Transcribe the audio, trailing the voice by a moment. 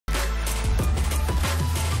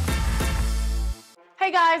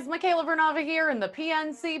Hey guys, Michaela Vernava here in the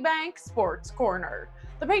PNC Bank Sports Corner.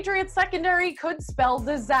 The Patriots secondary could spell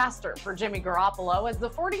disaster for Jimmy Garoppolo as the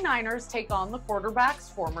 49ers take on the quarterback's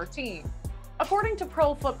former team. According to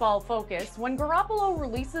Pro Football Focus, when Garoppolo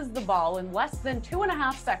releases the ball in less than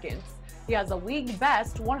 2.5 seconds, he has a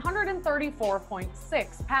league-best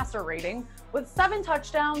 134.6 passer rating with 7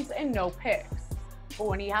 touchdowns and no picks. But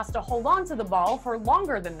when he has to hold on to the ball for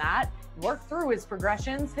longer than that, work through his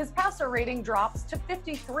progressions, his passer rating drops to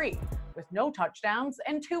 53, with no touchdowns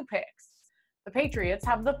and 2 picks. The Patriots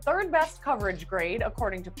have the 3rd best coverage grade,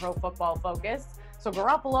 according to Pro Football Focus, so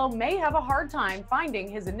Garoppolo may have a hard time finding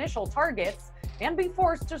his initial targets and be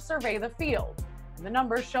forced to survey the field. And the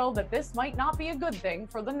numbers show that this might not be a good thing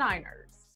for the Niners.